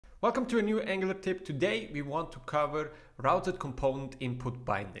Welcome to a new Angular tip. Today we want to cover routed component input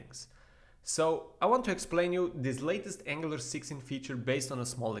bindings. So I want to explain you this latest Angular 16 feature based on a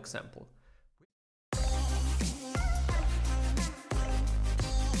small example.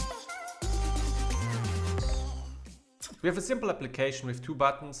 We have a simple application with two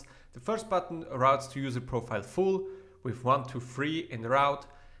buttons. The first button routes to user profile full with 1 to 3 in the route,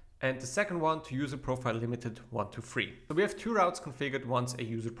 and the second one to user profile limited 1 to 3. So we have two routes configured, once a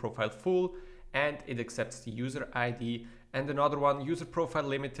user profile full and it accepts the user ID, and another one user profile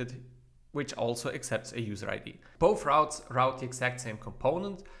limited, which also accepts a user ID. Both routes route the exact same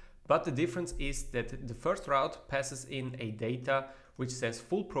component, but the difference is that the first route passes in a data which says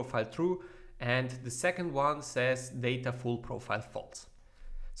full profile true, and the second one says data full profile false.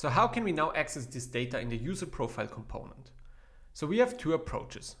 So how can we now access this data in the user profile component? So we have two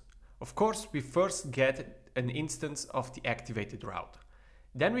approaches. Of course, we first get an instance of the activated route.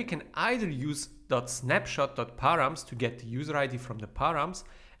 Then we can either use .snapshot.params to get the user ID from the params,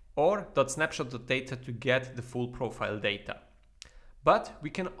 or .snapshot.data to get the full profile data. But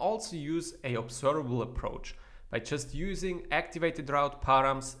we can also use an observable approach by just using activated route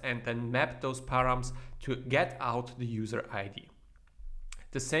params and then map those params to get out the user ID.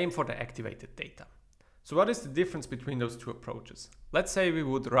 The same for the activated data. So what is the difference between those two approaches? Let's say we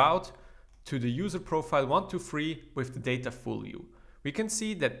would route to the user profile 1 to 3 with the data full view. We can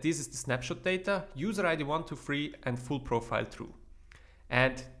see that this is the snapshot data, user ID 1 to 3 and full profile true.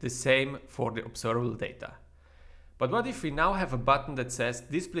 And the same for the observable data. But what if we now have a button that says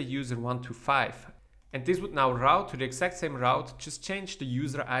display user 1 to 5? And this would now route to the exact same route, just change the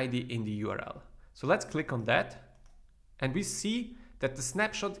user ID in the URL. So let's click on that, and we see that the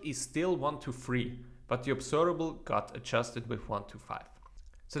snapshot is still 1 to 3, but the observable got adjusted with 1 to 5.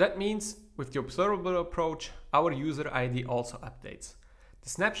 So that means with the observable approach, our user ID also updates. The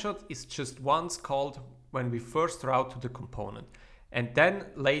snapshot is just once called when we first route to the component, and then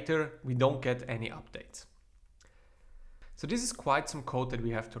later we don't get any updates. So this is quite some code that we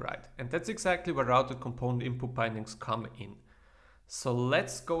have to write, and that's exactly where routed component input bindings come in. So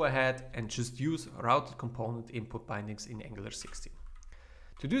let's go ahead and just use routed component input bindings in Angular 16.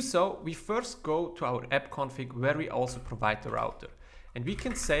 To do so, we first go to our app config where we also provide the router, and we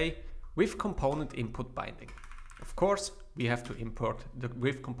can say with component input binding. Of course, we have to import the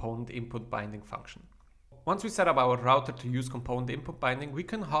with component input binding function. Once we set up our router to use component input binding, we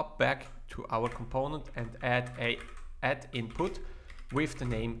can hop back to our component and add a add input with the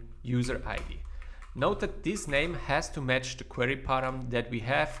name user ID. Note that this name has to match the query param that we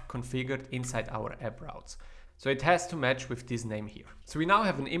have configured inside our app routes. So it has to match with this name here. So we now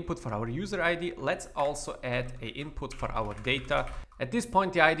have an input for our user ID. Let's also add an input for our data. At this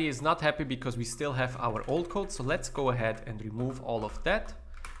point, the ID is not happy because we still have our old code. So let's go ahead and remove all of that.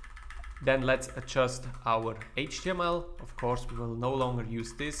 Then let's adjust our HTML. Of course, we will no longer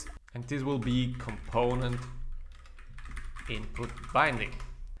use this, and this will be component input binding.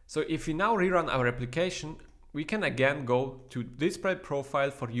 So if we now rerun our application, we can again go to display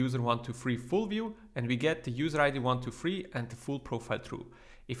profile for user 1 to 3 full view, and we get the user ID 1 to 3 and the full profile true.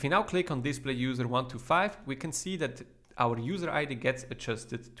 If we now click on display user 1 to 5, we can see that our user ID gets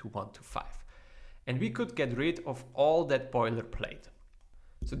adjusted to 1 to 5. And we could get rid of all that boilerplate.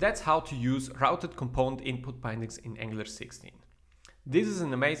 So that's how to use routed component input bindings in Angular 16. This is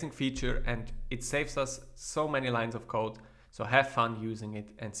an amazing feature and it saves us so many lines of code. So have fun using it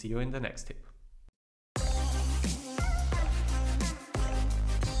and see you in the next tip.